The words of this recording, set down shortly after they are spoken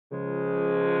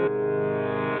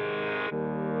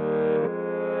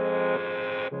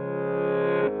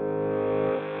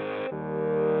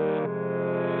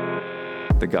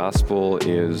The gospel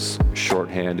is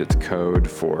shorthand, it's code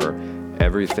for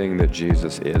everything that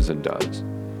Jesus is and does.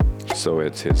 So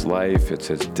it's his life, it's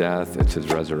his death, it's his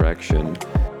resurrection.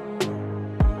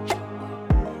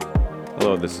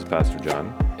 Hello, this is Pastor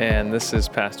John. And this is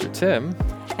Pastor Tim.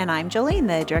 And I'm Jolene,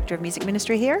 the Director of Music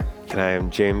Ministry here. And I am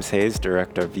James Hayes,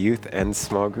 Director of Youth and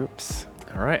Small Groups.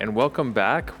 All right, and welcome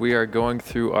back. We are going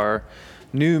through our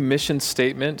new mission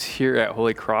statement here at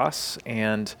Holy Cross,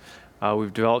 and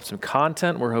we've developed some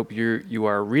content. We hope you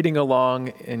are reading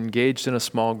along, engaged in a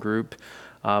small group.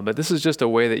 But this is just a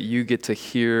way that you get to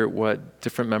hear what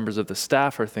different members of the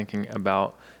staff are thinking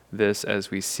about this as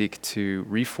we seek to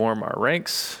reform our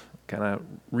ranks, kind of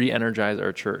re-energize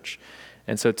our church.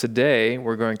 And so today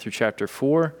we're going through chapter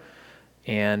 4,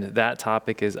 and that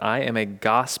topic is I am a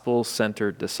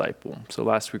gospel-centered disciple. So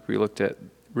last week we looked at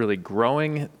really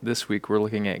growing. This week we're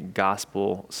looking at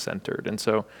gospel-centered. And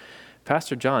so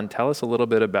Pastor John, tell us a little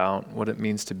bit about what it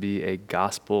means to be a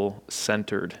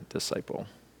gospel-centered disciple.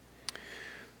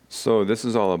 So this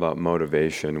is all about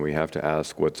motivation. We have to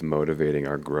ask what's motivating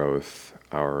our growth,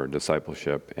 our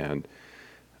discipleship, and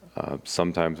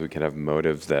sometimes we can have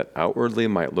motives that outwardly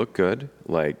might look good,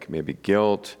 like maybe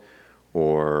guilt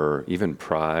or even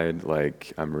pride,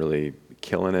 like I'm really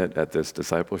killing it at this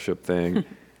discipleship thing.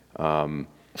 So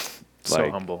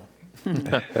humble.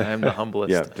 I am the humblest.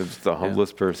 Yeah, just the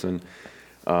humblest person.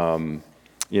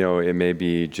 It may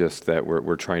be just that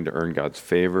we're trying to earn God's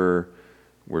favor.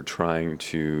 We're trying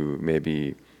to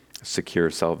maybe secure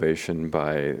salvation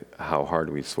by how hard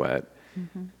we sweat.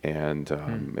 Mm-hmm. And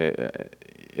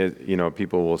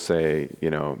people will say,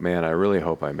 man, I really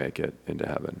hope I make it into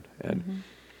heaven. And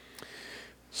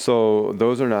so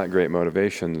those are not great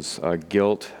motivations.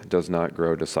 Guilt does not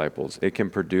grow disciples. It can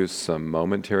produce some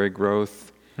momentary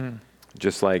growth.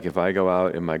 Just like if I go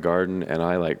out in my garden and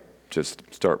I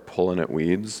just start pulling at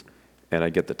weeds and I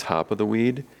get the top of the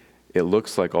weed, it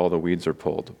looks like all the weeds are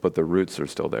pulled, but the roots are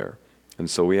still there. And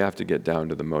so we have to get down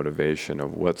to the motivation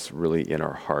of what's really in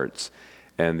our hearts.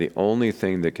 And the only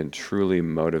thing that can truly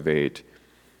motivate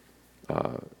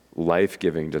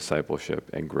life-giving discipleship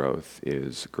and growth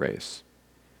is grace.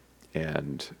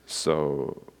 And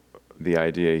so the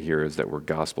idea here is that we're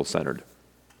gospel-centered.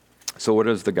 So what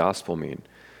does the gospel mean?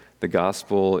 The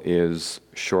gospel is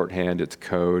shorthand, it's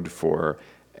code for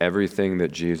everything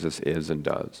that Jesus is and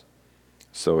does.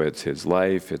 So it's his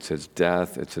life, it's his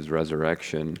death, it's his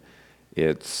resurrection,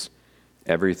 it's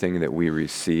everything that we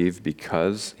receive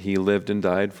because he lived and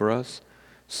died for us.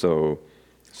 So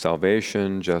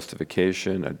salvation,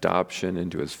 justification, adoption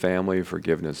into his family,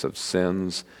 forgiveness of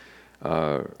sins,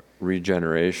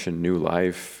 regeneration, new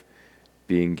life,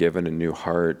 being given a new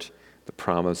heart, the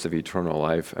promise of eternal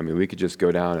life. I mean, we could just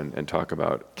go down and talk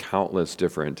about countless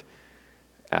different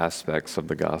aspects of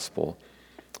the gospel.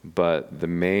 But the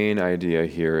main idea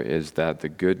here is that the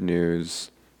good news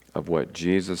of what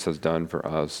Jesus has done for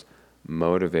us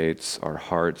motivates our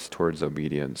hearts towards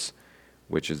obedience,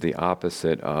 which is the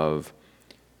opposite of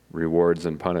rewards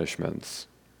and punishments.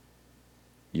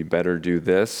 You better do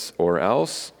this or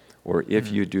else, or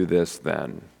if you do this,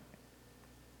 then.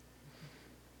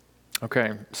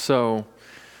 Okay, so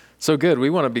good.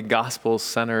 We want to be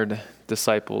gospel-centered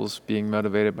disciples, being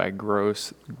motivated by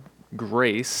grace.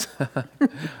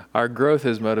 Our growth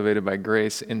is motivated by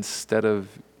grace instead of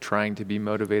trying to be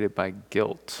motivated by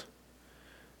guilt.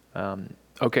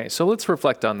 Okay, so let's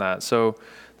reflect on that. So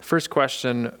the first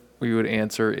question we would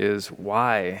answer is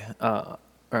why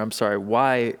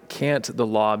can't the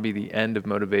law be the end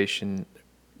motivation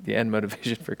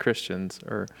for Christians?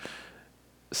 Or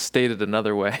stated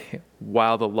another way,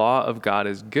 while the law of God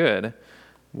is good,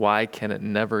 why can it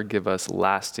never give us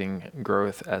lasting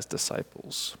growth as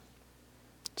disciples?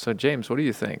 So James, what do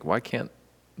you think? Why can't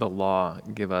the law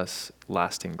give us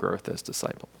lasting growth as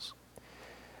disciples?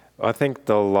 Well, I think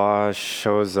the law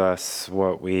shows us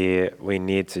what we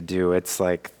need to do. It's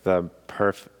like the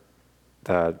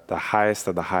highest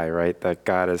of the high, right? That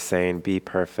God is saying, be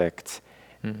perfect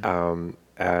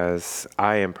as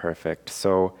I am perfect.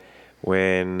 So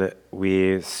when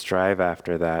we strive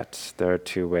after that, there are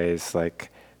two ways,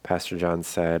 like Pastor John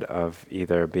said, of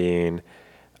either being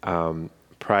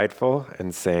prideful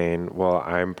and saying, well,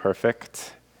 I'm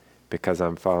perfect because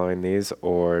I'm following these,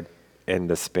 or in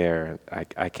despair,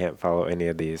 I can't follow any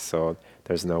of these, so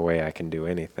there's no way I can do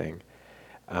anything.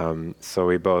 So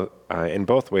we both, in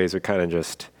both ways, we kind of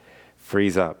just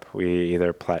freeze up. We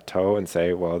either plateau and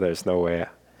say, well, there's no way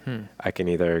I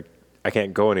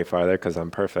can't go any farther because I'm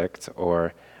perfect,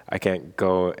 or I can't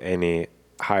go any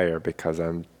higher because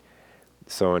I'm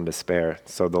so in despair.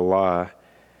 So the law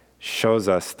shows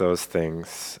us those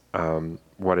things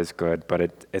what is good, but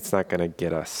it's not going to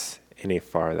get us any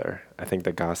farther. I think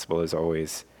the gospel is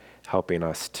always helping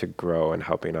us to grow and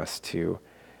helping us to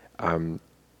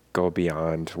go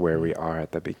beyond where we are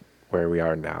where we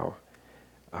are now.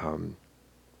 And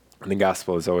the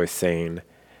gospel is always saying,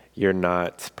 you're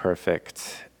not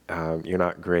perfect, you're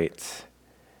not great,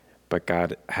 but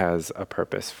God has a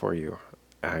purpose for you.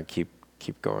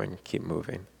 Keep going, keep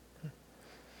moving.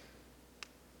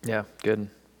 Yeah, good.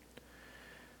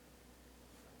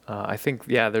 I think,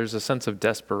 there's a sense of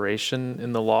desperation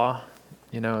in the law.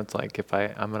 It's like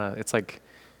it's like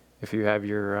if you have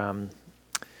your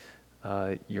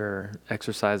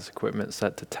exercise equipment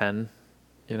set to 10,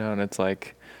 and it's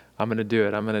like, I'm going to do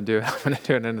it.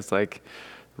 And it's like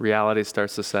reality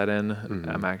starts to set in.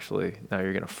 Mm-hmm. Now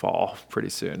you're going to fall pretty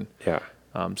soon. Yeah.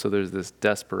 So there's this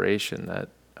desperation that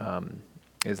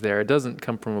is there. It doesn't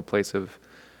come from a place of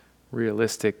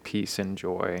realistic peace and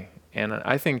joy. And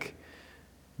I think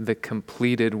the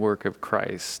completed work of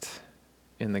Christ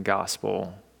in the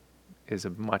gospel is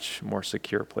a much more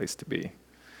secure place to be.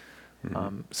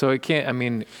 Mm-hmm. So it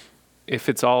can't, if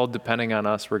it's all depending on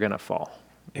us, we're going to fall.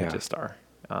 Yeah. We just are.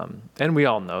 And we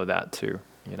all know that too,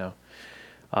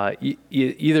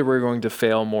 either we're going to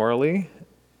fail morally,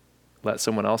 let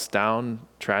someone else down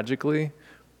tragically,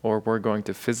 or we're going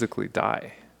to physically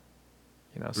die.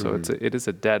 So it is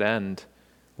a dead end,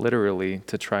 literally,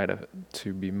 to try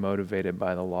to be motivated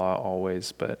by the law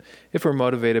always. But if we're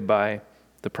motivated by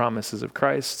the promises of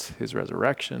Christ, his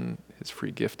resurrection, his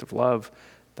free gift of love,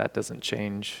 that doesn't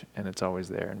change, and it's always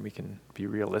there, and we can be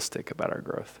realistic about our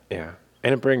growth. Yeah.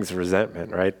 And it brings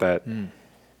resentment, right? That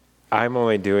I'm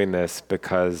only doing this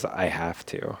because I have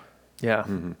to. Yeah.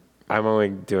 Mm-hmm. I'm only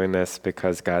doing this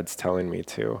because God's telling me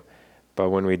to. But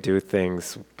when we do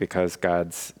things because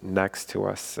God's next to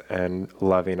us and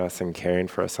loving us and caring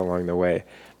for us along the way,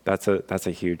 that's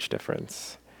a huge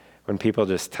difference. When people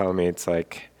just tell me, it's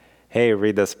like, hey,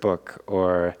 read this book,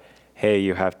 or hey,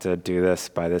 you have to do this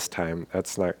by this time,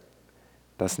 that's not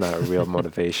a real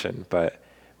motivation. But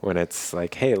when it's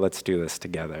like, hey, let's do this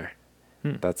together,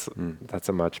 that's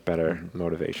a much better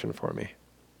motivation for me.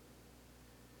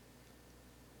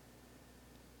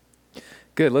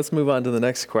 Good. Let's move on to the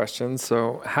next question.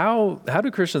 So how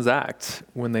do Christians act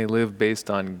when they live based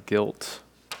on guilt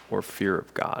or fear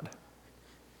of God?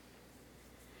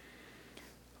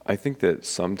 I think that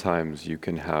sometimes you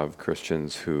can have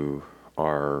Christians who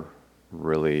are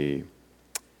really,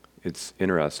 it's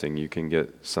interesting. You can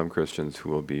get some Christians who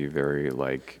will be very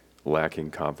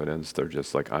lacking confidence. They're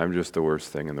just like, I'm just the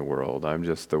worst thing in the world. I'm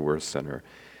just the worst sinner.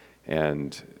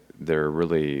 And they're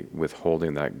really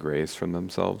withholding that grace from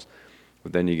themselves.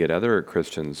 But then you get other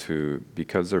Christians who,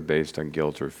 because they're based on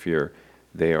guilt or fear,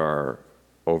 they are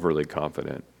overly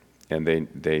confident and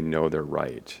they know they're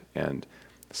right. And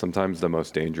sometimes the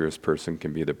most dangerous person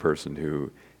can be the person who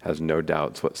has no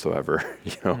doubts whatsoever,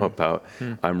 about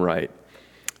I'm right,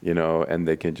 and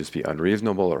they can just be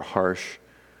unreasonable or harsh.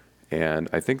 And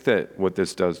I think that what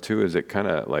this does too is it kind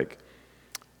of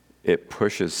it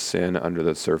pushes sin under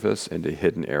the surface into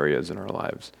hidden areas in our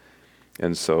lives.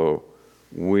 And so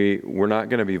we're not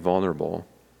going to be vulnerable.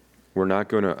 We're not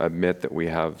going to admit that we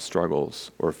have struggles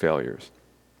or failures.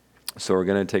 So we're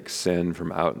going to take sin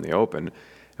from out in the open,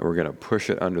 and we're going to push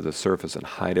it under the surface and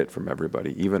hide it from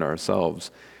everybody, even ourselves,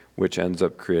 which ends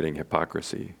up creating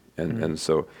hypocrisy. And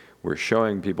so we're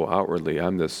showing people outwardly,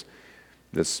 I'm this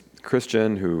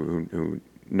Christian who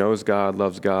knows God,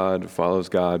 loves God, follows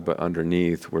God, but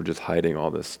underneath we're just hiding all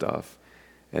this stuff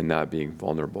and not being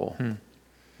vulnerable.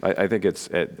 I think it's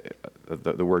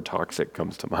the word toxic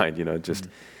comes to mind, just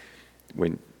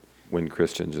when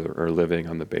Christians are living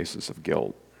on the basis of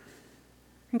guilt.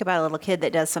 Think about a little kid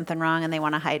that does something wrong and they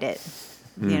want to hide it.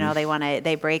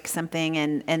 They break something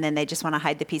and then they just want to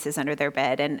hide the pieces under their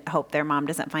bed and hope their mom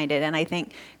doesn't find it. And I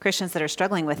think Christians that are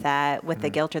struggling with that, with the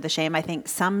guilt or the shame, I think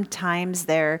sometimes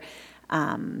their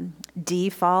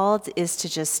default is to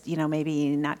just,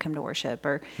 maybe not come to worship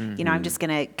or, I'm just going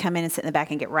to come in and sit in the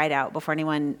back and get right out before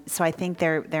anyone. So I think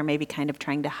they're maybe kind of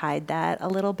trying to hide that a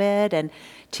little bit. And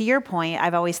to your point,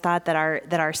 I've always thought that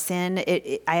our sin,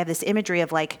 I have this imagery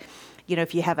of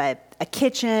if you have a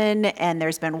kitchen and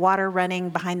there's been water running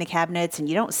behind the cabinets and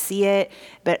you don't see it,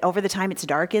 but over the time it's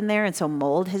dark in there and so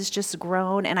mold has just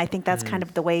grown. And I think that's kind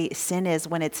of the way sin is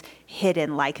when it's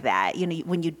hidden like that.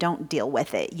 When you don't deal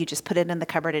with it, you just put it in the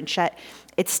cupboard and shut.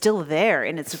 It's still there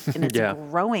and it's Yeah.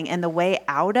 growing. And the way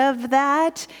out of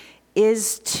that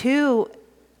is to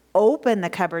open the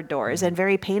cupboard doors and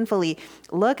very painfully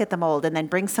look at the mold and then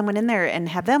bring someone in there and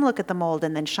have them look at the mold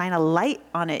and then shine a light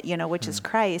on it, which is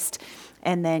Christ,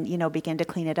 and then, begin to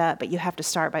clean it up. But you have to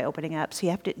start by opening up. So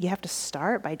you have to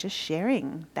start by just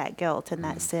sharing that guilt and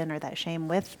that sin or that shame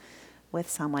with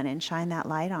someone and shine that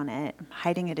light on it.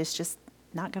 Hiding it is just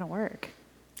not going to work.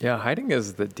 Yeah, hiding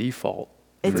is the default.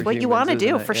 It's for what you humans, want to isn't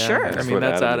do, it? for Yeah. sure. I mean, what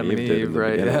that's Adam and did in Eve, the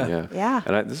right? beginning, Yeah.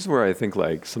 And this is where I think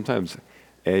like sometimes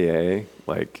AA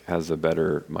like has a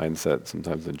better mindset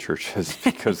sometimes than churches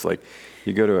because like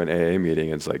you go to an AA meeting,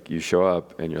 it's like you show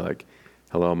up and you're like,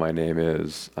 hello, my name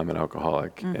is, I'm an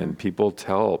alcoholic. And people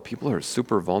are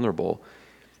super vulnerable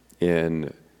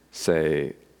in,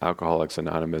 say, Alcoholics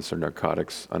Anonymous or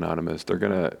Narcotics Anonymous. They're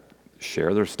going to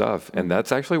share their stuff. And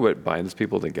that's actually what binds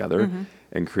people together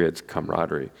and creates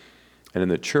camaraderie. And in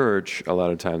the church, a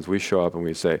lot of times we show up and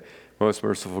we say, most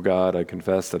merciful God, I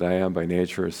confess that I am by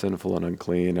nature sinful and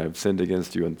unclean. I've sinned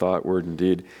against you in thought, word, and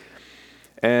deed.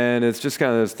 And it's just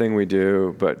kind of this thing we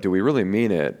do, but do we really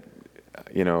mean it?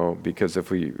 Because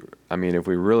if we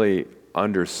really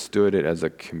understood it as a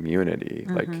community,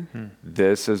 like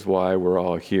this is why we're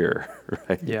all here,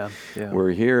 right? Yeah.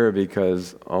 We're here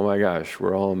because, oh my gosh,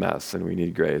 we're all a mess and we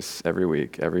need grace every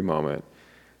week, every moment.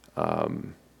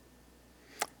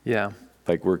 Yeah.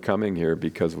 Like we're coming here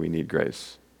because we need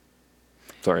grace.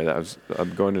 Sorry,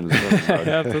 I'm going into this.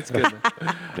 Yeah, that's good.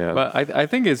 Yeah. But I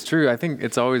think it's true. I think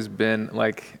it's always been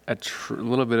like a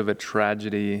little bit of a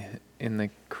tragedy in the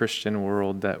Christian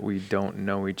world that we don't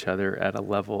know each other at a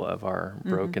level of our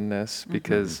brokenness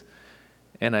because,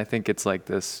 and I think it's like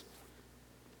this,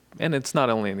 and it's not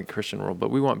only in the Christian world,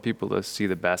 but we want people to see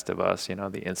the best of us, the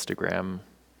Instagram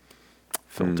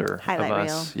filter Highlight of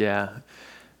reel. us. Yeah.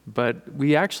 But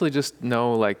we actually just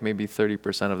know like maybe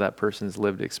 30% of that person's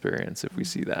lived experience if we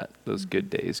see that, those good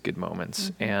days, good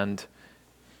moments. And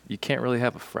you can't really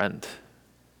have a friend.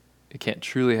 You can't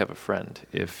truly have a friend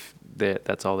if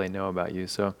that's all they know about you.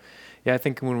 So yeah, I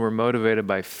think when we're motivated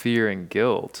by fear and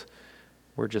guilt,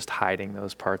 we're just hiding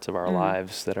those parts of our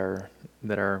lives that are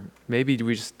maybe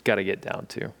we just got to get down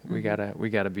to. We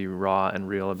gotta be raw and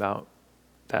real about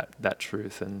that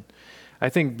truth. And I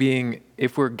think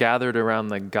if we're gathered around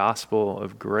the gospel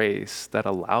of grace, that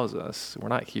allows us. We're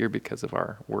not here because of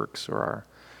our works or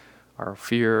our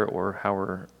fear or how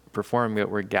we're performing it.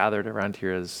 We're gathered around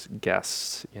here as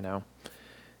guests,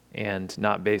 and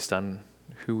not based on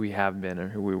who we have been or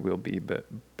who we will be, but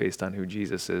based on who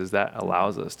Jesus is. That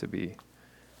allows us to be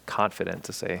confident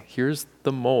to say, here's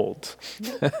the mold.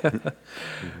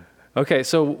 Okay,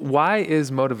 so why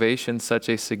is motivation such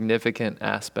a significant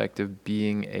aspect of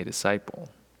being a disciple?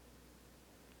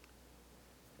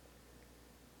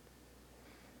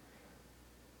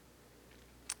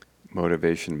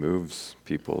 Motivation moves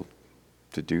people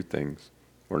to do things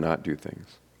or not do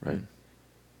things, right?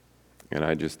 And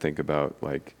I just think about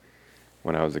like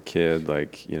when I was a kid,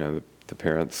 like, the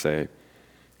parents say,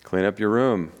 clean up your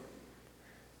room.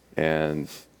 And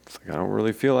it's like, I don't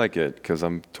really feel like it because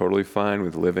I'm totally fine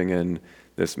with living in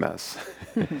this mess.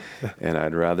 And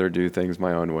I'd rather do things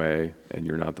my own way, and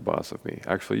you're not the boss of me.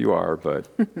 Actually, you are, but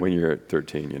when you're at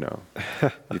 13,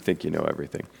 you think you know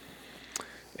everything.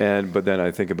 But then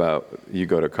I think about you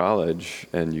go to college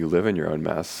and you live in your own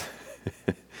mess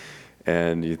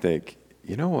and you think,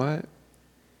 you know what?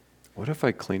 What if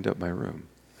I cleaned up my room?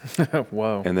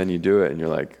 Whoa. And then you do it and you're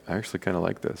like, I actually kind of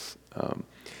like this.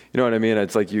 You know what I mean?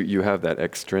 It's like you have that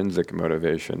extrinsic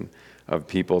motivation of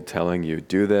people telling you,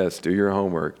 do this, do your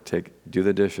homework, do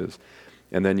the dishes.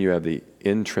 And then you have the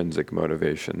intrinsic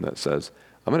motivation that says,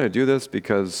 I'm going to do this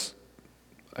because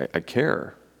I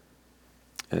care.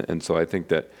 And so I think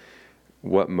that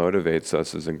what motivates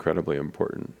us is incredibly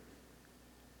important.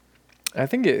 I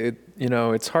think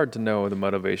it's hard to know the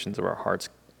motivations of our hearts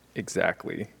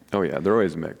exactly. Oh yeah, they're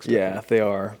always mixed. Yeah, they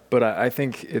are. But I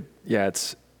think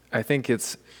it's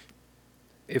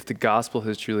if the gospel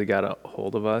has truly got a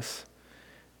hold of us,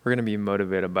 we're going to be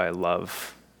motivated by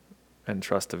love and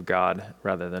trust of God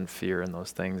rather than fear in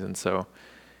those things. And so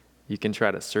you can try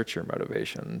to search your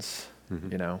motivations,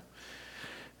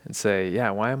 and say,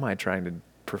 yeah, why am I trying to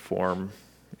perform?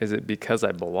 Is it because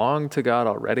I belong to God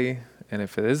already? And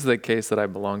if it is the case that I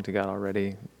belong to God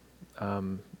already,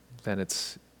 then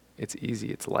it's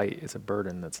easy, it's light, it's a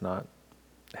burden that's not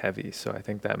heavy. So I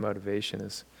think that motivation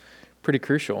is pretty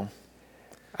crucial.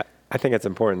 I think it's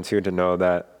important too to know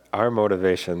that our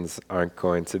motivations aren't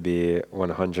going to be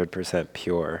 100%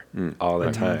 pure all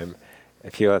the time.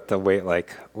 If you have to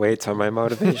wait till my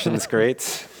motivation's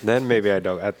great, then maybe I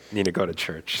need to go to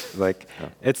church.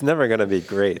 It's never going to be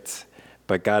great,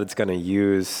 but God's going to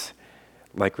use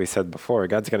like we said before,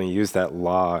 God's going to use that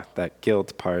law, that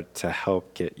guilt part, to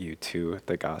help get you to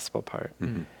the gospel part.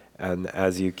 And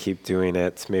as you keep doing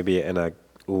it, maybe in a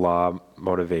law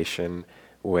motivation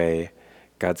way,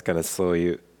 God's going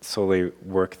to slowly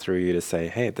work through you to say,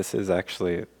 hey, this is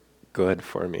actually good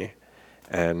for me,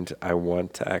 and I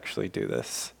want to actually do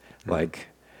this. Like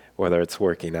whether it's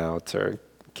working out or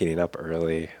getting up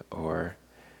early or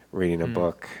reading a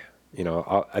book,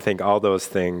 I think all those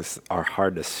things are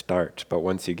hard to start, but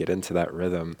once you get into that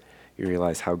rhythm, you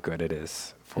realize how good it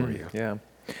is for you. Yeah.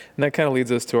 And that kind of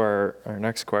leads us to our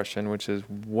next question, which is,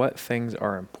 what things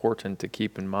are important to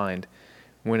keep in mind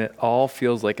when it all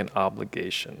feels like an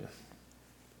obligation?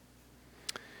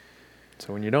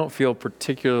 So when you don't feel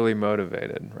particularly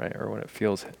motivated, right, or when it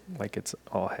feels like it's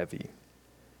all heavy.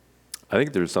 I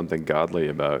think there's something godly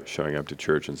about showing up to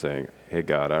church and saying, hey,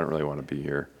 God, I don't really want to be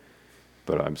here,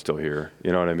 but I'm still here.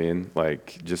 You know what I mean?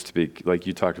 Like, just to be, like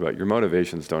you talked about, your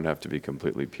motivations don't have to be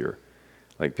completely pure,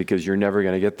 like, because you're never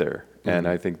going to get there. And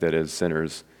I think that as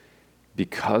sinners,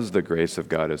 because the grace of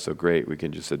God is so great, we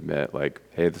can just admit, like,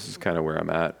 hey, this is kind of where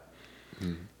I'm at.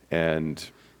 And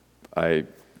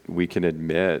we can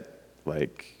admit,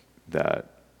 like,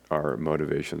 that our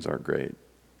motivations aren't great.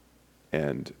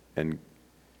 And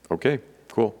okay,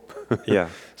 cool. Yeah.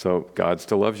 So God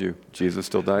still loves you. Jesus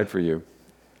still died for you.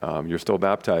 You're still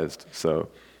baptized. So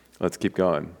let's keep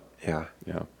going. Yeah.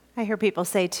 Yeah. I hear people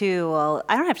say too, well,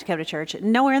 I don't have to come to church.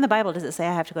 Nowhere in the Bible does it say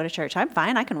I have to go to church. I'm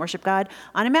fine. I can worship God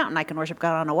on a mountain. I can worship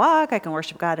God on a walk. I can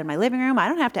worship God in my living room. I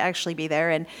don't have to actually be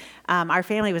there. And our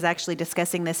family was actually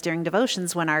discussing this during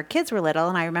devotions when our kids were little.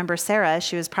 And I remember Sarah,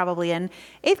 she was probably in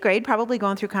 8th grade, probably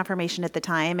going through confirmation at the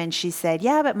time. And she said,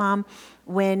 yeah, but Mom,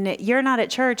 when you're not at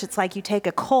church, it's like you take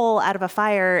a coal out of a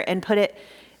fire and put it,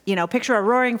 picture a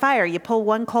roaring fire. You pull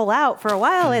one coal out for a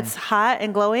while, it's hot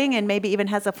and glowing and maybe even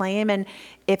has a flame. And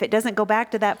if it doesn't go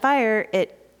back to that fire,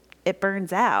 it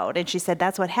burns out. And she said,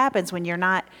 that's what happens when you're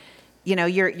not,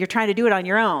 you're trying to do it on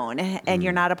your own and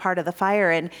you're not a part of the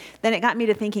fire. And then it got me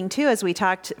to thinking too, as we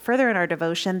talked further in our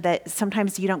devotion, that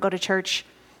sometimes you don't go to church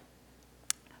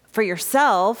for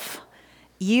yourself.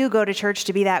 You go to church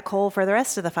to be that coal for the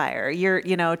rest of the fire. You're,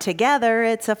 together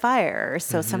it's a fire.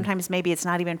 So sometimes maybe it's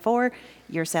not even for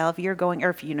yourself. You're going,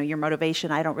 or if, your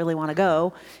motivation, I don't really want to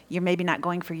go. You're maybe not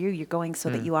going for you. You're going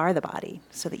so that you are the body,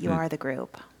 so that you are the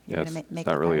group. Yeah, it's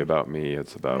not really about me.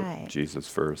 It's about Jesus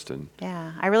first. And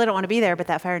yeah, I really don't want to be there, but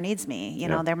that fire needs me.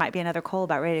 Yeah. There might be another coal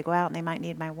about ready to go out and they might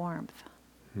need my warmth.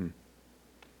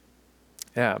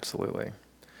 Yeah, absolutely.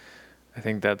 I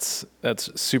think that's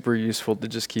super useful to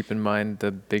just keep in mind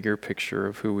the bigger picture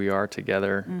of who we are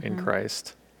together in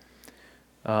Christ.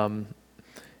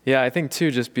 I think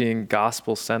too, just being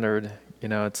gospel centered,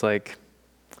 it's like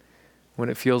when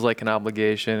it feels like an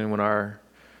obligation and when our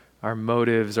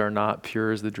motives are not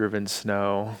pure as the driven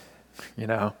snow,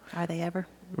 Are they ever?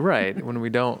 Right. When we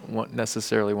don't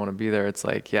necessarily want to be there, it's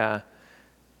like, yeah,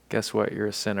 guess what? You're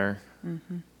a sinner.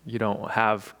 You don't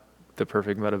have the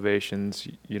perfect motivations.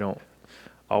 You don't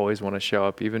always want to show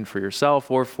up even for yourself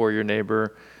or for your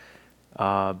neighbor.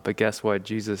 But guess what?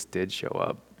 Jesus did show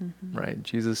up, right?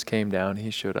 Jesus came down,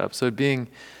 he showed up. So being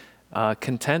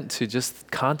content to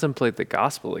just contemplate the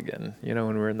gospel again,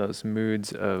 when we're in those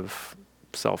moods of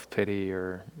self-pity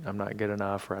or I'm not good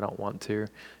enough or I don't want to,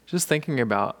 just thinking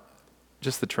about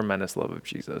just the tremendous love of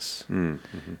Jesus.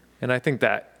 And I think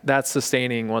that's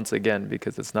sustaining once again,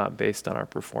 because it's not based on our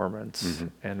performance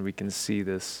and we can see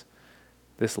this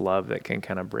love that can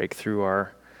kind of break through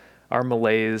our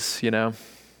malaise,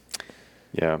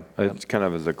 Yeah, it's kind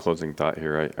of as a closing thought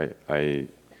here. I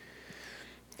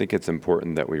think it's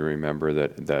important that we remember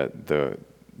that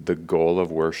the goal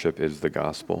of worship is the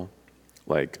gospel.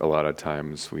 Like a lot of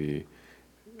times we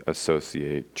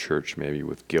associate church maybe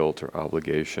with guilt or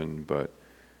obligation,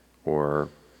 or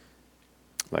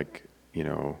like,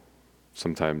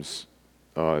 sometimes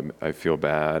I feel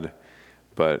bad,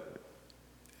 but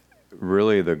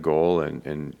really the goal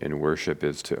in worship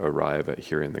is to arrive at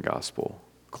hearing the gospel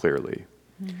clearly.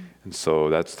 And so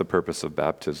that's the purpose of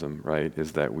baptism, right?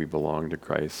 Is that we belong to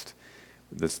Christ.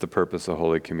 That's the purpose of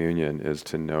Holy Communion, is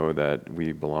to know that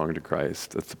we belong to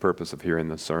Christ. That's the purpose of hearing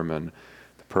the sermon,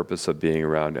 the purpose of being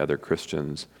around other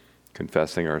Christians,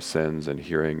 confessing our sins and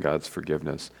hearing God's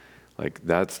forgiveness. Like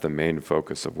that's the main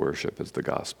focus of worship, is the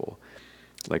gospel.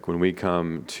 Like when we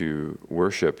come to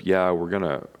worship, we're going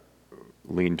to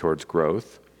lean towards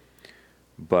growth,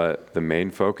 but the main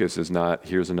focus is not,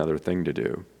 here's another thing to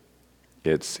do.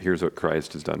 It's, here's what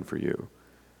Christ has done for you,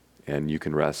 and you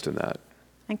can rest in that.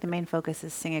 I think the main focus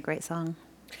is sing a great song,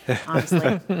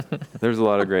 honestly. There's a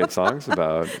lot of great songs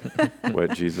about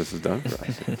what Jesus has done for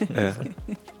us.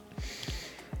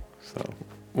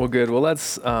 Well, good. Well,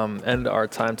 let's end our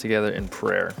time together in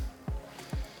prayer.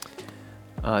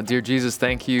 Dear Jesus,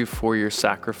 thank you for your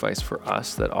sacrifice for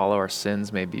us, that all our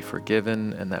sins may be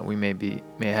forgiven and that we may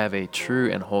have a true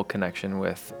and whole connection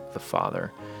with the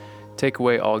Father. Take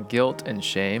away all guilt and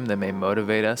shame that may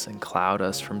motivate us and cloud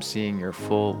us from seeing your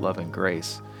full love and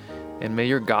grace. And may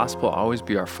your gospel always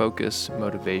be our focus,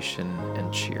 motivation,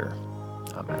 and cheer.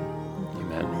 Amen.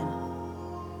 Amen.